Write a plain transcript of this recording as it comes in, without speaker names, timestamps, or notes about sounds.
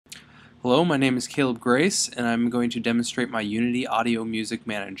Hello, my name is Caleb Grace, and I'm going to demonstrate my Unity Audio Music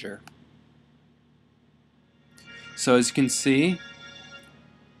Manager. So as you can see,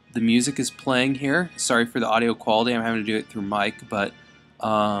 the music is playing here. Sorry for the audio quality, I'm having to do it through mic, but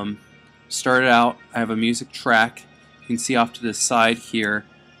started out, I have a music track. You can see off to the side here,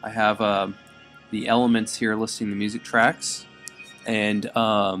 I have the elements here listing the music tracks. And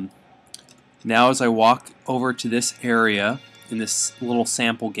now as I walk over to this area, in this little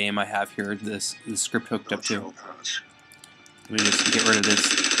sample game I have here, this script hooked up to. Let me just get rid of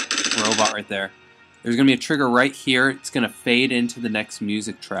this robot right there. There's going to be a trigger right here. It's going to fade into the next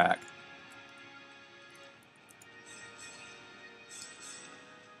music track.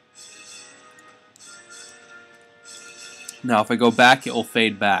 Now if I go back, it will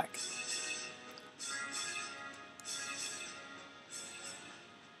fade back.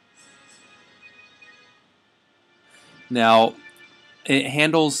 Now, it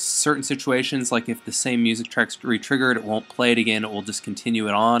handles certain situations, like if the same music track's re-triggered, it won't play it again, it will just continue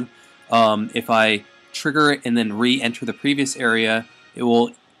it on. If I trigger it and then re-enter the previous area, it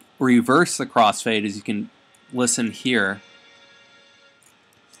will reverse the crossfade, as you can listen here.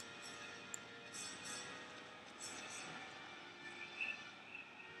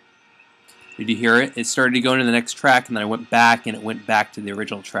 Did you hear it? It started to go into the next track, and then I went back, and it went back to the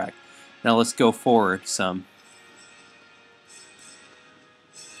original track. Now let's go forward some.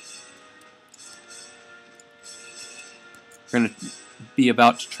 We're going to be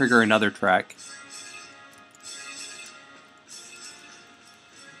about to trigger another track.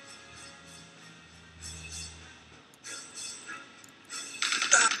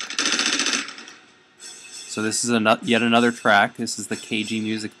 So this is yet another track. This is the KG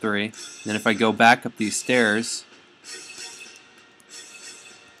Music 3. And then if I go back up these stairs,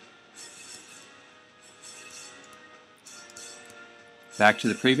 back to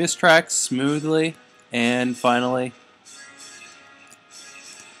the previous track smoothly, and finally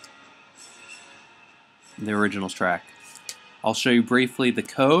the original track. I'll show you briefly the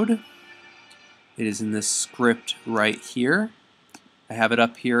code. It is in this script right here. I have it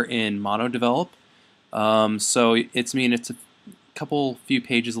up here in Mono Develop. So it's a few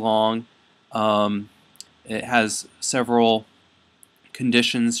pages long. It has several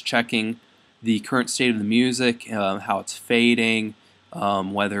conditions checking the current state of the music, how it's fading,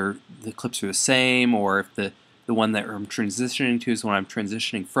 whether the clips are the same, or if the one that I'm transitioning to is the one I'm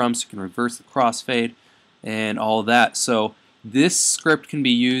transitioning from, so you can reverse the crossfade and all of that. So this script can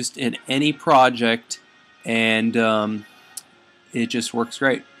be used in any project, and it just works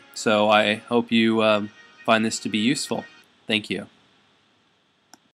great. So I hope you find this to be useful. Thank you.